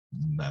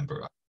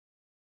member.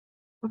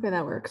 Okay,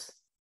 that works.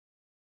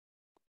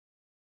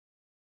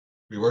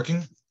 We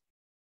working?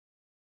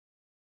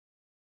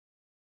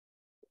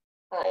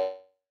 Hi.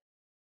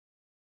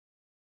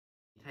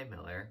 Ty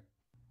Miller.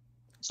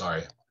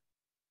 Sorry.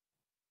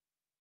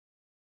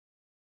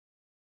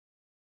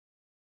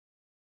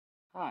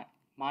 Hi,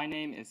 my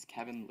name is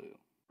Kevin Liu.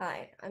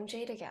 Hi, I'm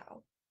Jada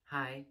Gao.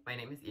 Hi, my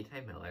name is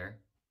Itai Miller.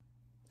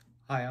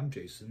 Hi, I'm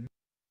Jason.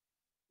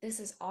 This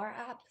is our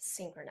app,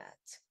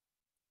 Synchronet.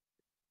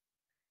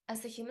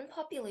 As the human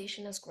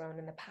population has grown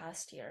in the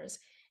past years,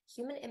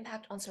 human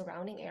impact on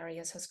surrounding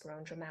areas has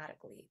grown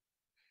dramatically.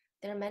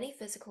 There are many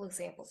physical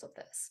examples of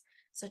this,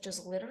 such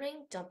as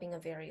littering, dumping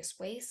of various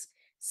waste,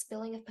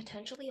 spilling of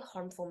potentially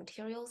harmful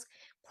materials,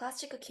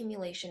 plastic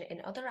accumulation,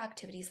 and other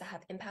activities that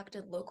have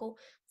impacted local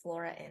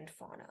flora and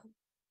fauna.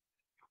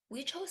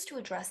 We chose to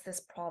address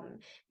this problem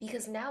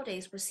because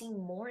nowadays we're seeing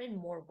more and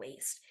more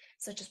waste,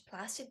 such as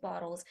plastic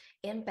bottles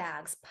and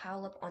bags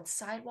pile up on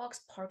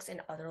sidewalks, parks,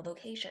 and other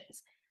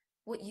locations.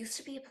 What used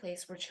to be a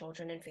place where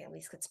children and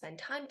families could spend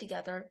time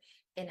together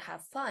and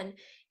have fun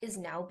is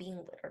now being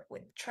littered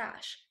with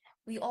trash.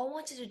 We all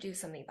wanted to do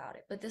something about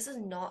it, but this is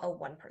not a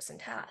one-person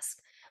task.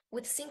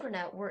 With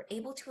Synchronet, we're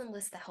able to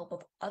enlist the help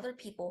of other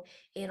people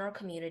in our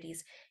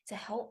communities to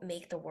help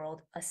make the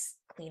world a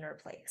cleaner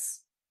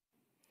place.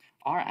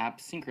 Our app,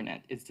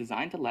 Synchronet, is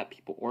designed to let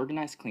people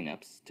organize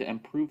cleanups to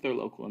improve their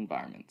local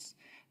environments.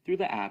 Through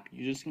the app,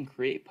 users can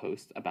create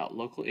posts about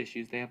local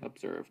issues they have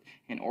observed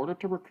in order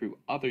to recruit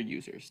other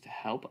users to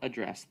help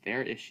address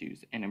their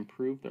issues and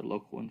improve their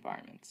local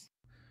environments.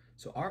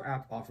 So our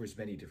app offers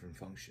many different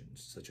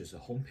functions, such as a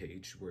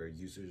homepage where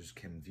users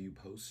can view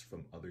posts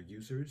from other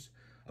users,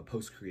 a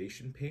post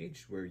creation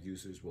page where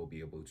users will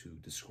be able to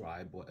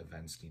describe what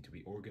events need to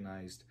be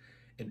organized,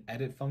 an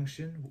edit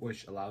function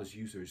which allows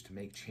users to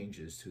make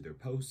changes to their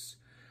posts,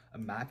 a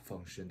map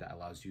function that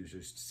allows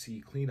users to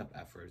see cleanup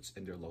efforts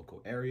in their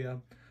local area,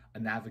 a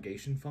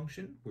navigation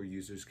function where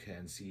users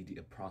can see the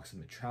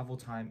approximate travel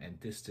time and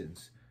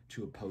distance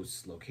to a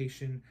post's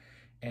location,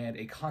 and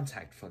a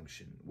contact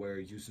function where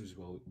users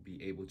will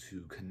be able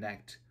to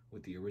connect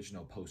with the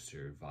original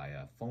poster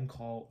via phone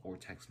call or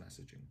text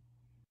messaging.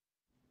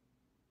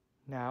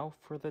 Now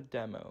for the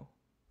demo.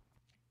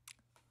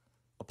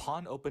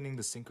 Upon opening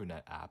the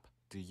Synchronet app,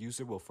 the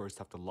user will first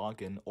have to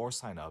log in or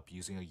sign up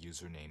using a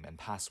username and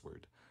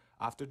password.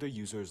 After the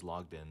user is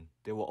logged in,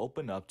 they will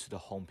open up to the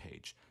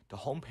homepage. The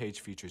homepage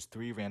features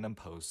 3 random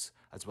posts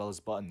as well as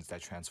buttons that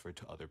transfer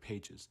to other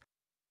pages.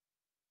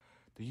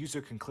 The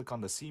user can click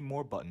on the See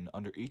More button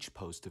under each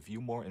post to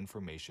view more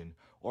information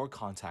or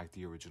contact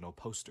the original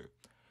poster.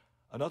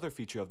 Another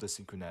feature of the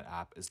Synchronet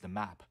app is the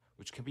map,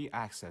 which can be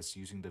accessed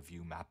using the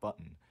View Map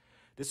button.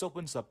 This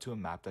opens up to a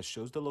map that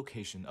shows the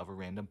location of a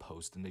random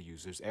post in the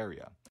user's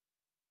area.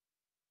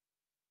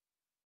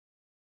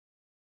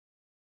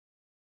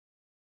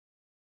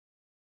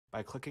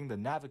 By clicking the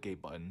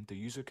Navigate button, the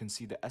user can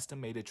see the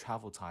estimated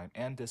travel time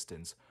and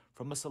distance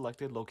from a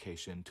selected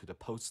location to the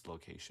post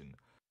location.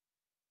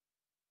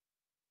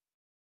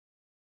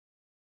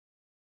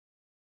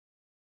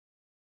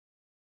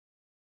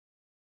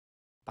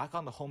 Back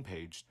on the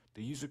homepage,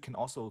 the user can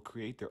also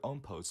create their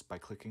own posts by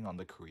clicking on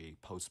the Create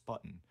Post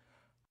button.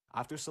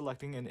 After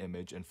selecting an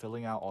image and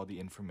filling out all the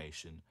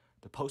information,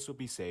 the post will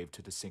be saved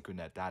to the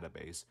Synchronet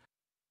database.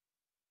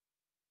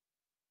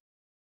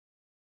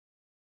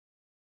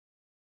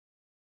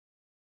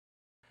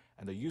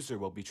 And the user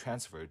will be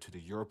transferred to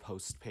the Your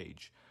Posts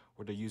page,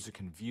 where the user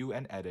can view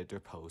and edit their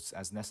posts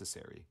as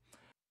necessary.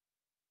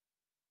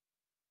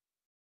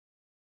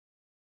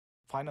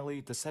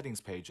 Finally, the settings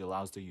page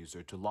allows the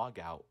user to log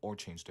out or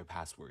change their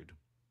password.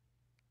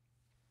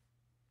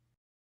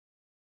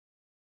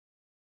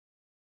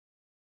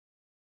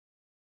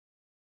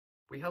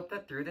 We hope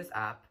that through this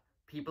app,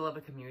 people of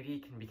a community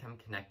can become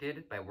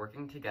connected by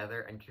working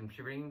together and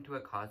contributing to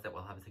a cause that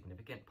will have a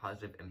significant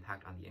positive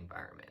impact on the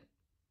environment.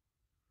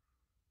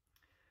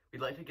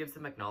 We'd like to give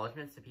some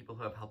acknowledgements to people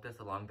who have helped us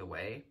along the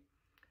way.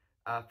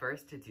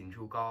 First, to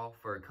Jinchu Gao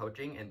for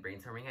coaching and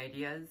brainstorming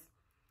ideas.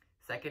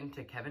 Second,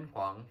 to Kevin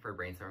Huang for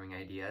brainstorming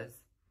ideas.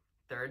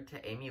 Third,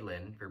 to Amy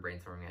Lin for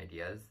brainstorming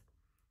ideas.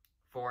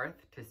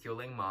 Fourth, to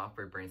Xiuling Ma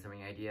for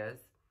brainstorming ideas.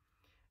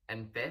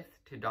 And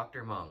fifth, to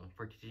Dr. Meng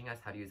for teaching us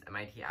how to use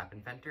MIT App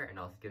Inventor and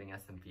also giving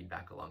us some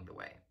feedback along the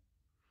way.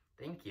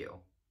 Thank you.